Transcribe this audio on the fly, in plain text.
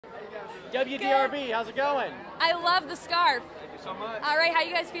WDRB, how's it going? I love the scarf. Thank you so much. All right, how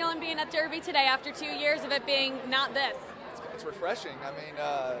you guys feeling being at Derby today after 2 years of it being not this? It's refreshing. I mean,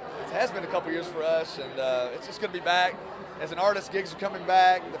 it has been a couple years for us, and it's just going to be back. As an artist, gigs are coming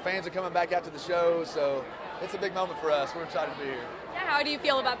back. The fans are coming back out to the shows, so it's a big moment for us. We're excited to be here. Yeah, how do you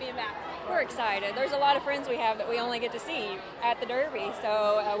feel about being back? We're excited. There's a lot of friends we have that we only get to see at the Derby,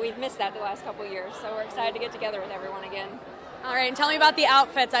 so we've missed that the last couple of years. So we're excited to get together with everyone again. All right, and tell me about the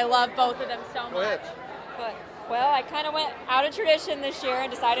outfits. I love both of them so much. Go ahead. Well, I kind of went out of tradition this year and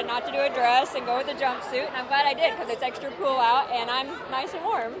decided not to do a dress and go with a jumpsuit, and I'm glad I did because it's extra cool out and I'm nice and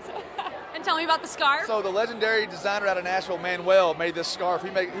warm. So. And tell me about the scarf. So the legendary designer out of Nashville, Manuel, made this scarf. He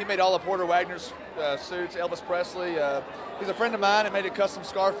made all of Porter Wagner's suits, Elvis Presley. He's a friend of mine and made a custom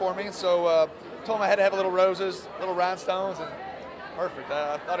scarf for me. So told him I had to have a little roses, little rhinestones, and perfect.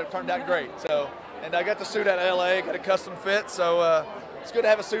 I thought it turned out great. So, and I got the suit out of LA, got a custom fit. So it's good to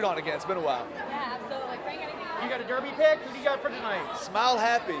have a suit on again. It's been a while. Yeah, absolutely. Bring anything on. You got a Derby pick? What do you got for tonight? Smile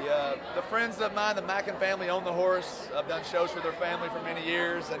Happy. The friends of mine, the Mackin family, own the horse. I've done shows for their family for many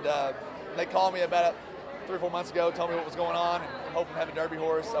years, and they called me about 3 or 4 months ago, told me what was going on, and hoping to have a Derby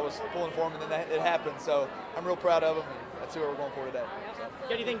horse. I was pulling for them, and then it happened. So I'm real proud of them, and that's who we're going for today.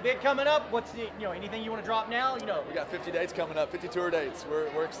 Got anything big coming up? What's the, anything you want to drop now? We got 50 dates coming up, 50 tour dates.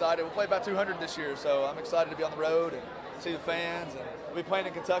 We're excited. We'll play about 200 this year, so I'm excited to be on the road and see the fans. And we'll be playing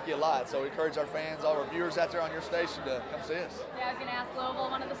in Kentucky a lot, so we encourage our fans, all our viewers out there on your station to come see us. Yeah, I was going to ask Louisville,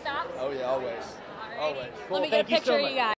 one of the stops. Oh yeah, always. Always. Let me get a picture of you guys.